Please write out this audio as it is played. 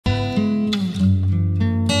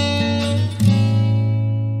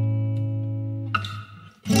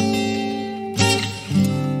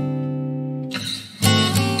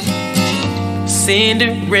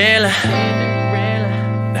Cinderella.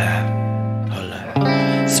 Hold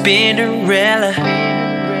up. Cinderella.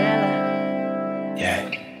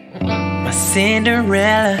 Yeah. My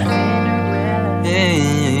Cinderella.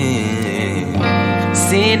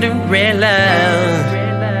 Cinderella.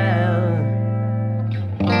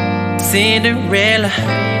 Cinderella.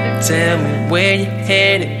 Tell me where you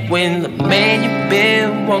headed when the man you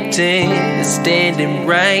been wanting is standing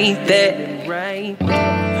right there.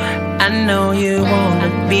 I know you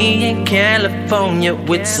wanna be in California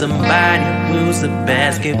with somebody who's a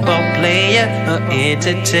basketball player or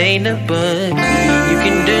entertainer, but you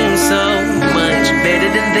can do so much better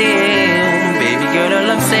than them. Baby girl, all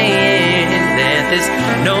I'm saying that there's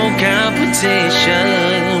no competition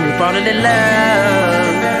with brotherly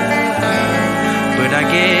love. But I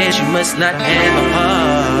guess you must not have a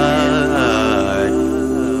heart.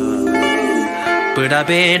 But I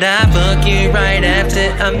bet I fuck you right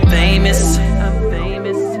after I'm famous.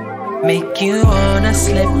 Make you wanna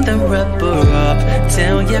slip the rubber off.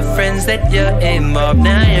 Tell your friends that you're involved.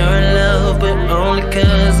 Now you're in love, but only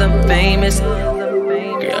cause I'm famous.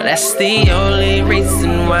 Girl, that's the only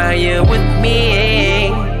reason why you're with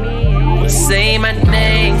me. Well, say my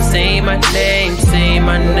name, say my name, say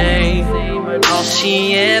my name. All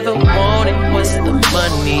she ever wanted was the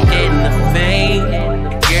money and the fame.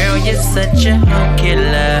 Girl, you're such a home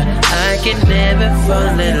killer. I can never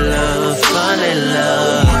fall in love, fall in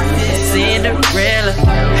love. Cinderella,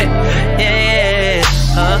 yeah,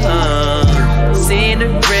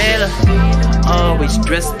 Cinderella. Always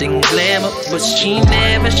dressed in glamour, but she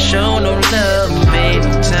never showed no love. Made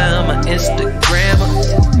time on Instagram.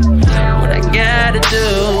 What I gotta do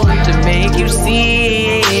to make you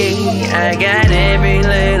see I got every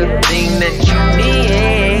little thing that you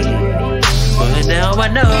need. But now I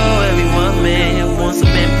know every woman wants a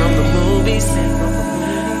man from the movies.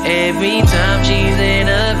 Every time she's in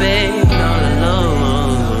a bed all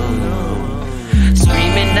alone,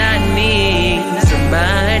 screaming I need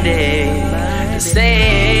somebody to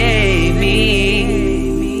save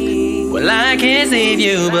me. Well, I can't save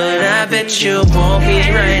you, but I bet you won't be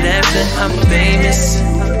right after I'm famous.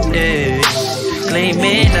 Yeah.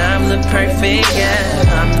 Claiming I'm the perfect guy.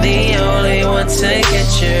 I'm the only one to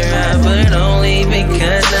get your eye, but only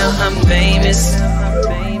because now I'm famous.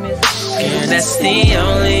 Girl, that's the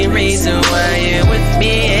only reason why you're with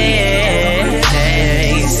me.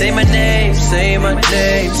 Hey, say my name, say my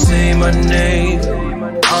name, say my name.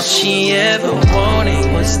 All she ever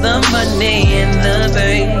wanted was the money and the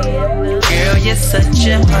fame. Girl, you're such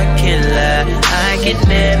a heart killer. I can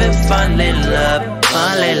never fall in love,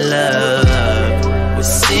 fall in love with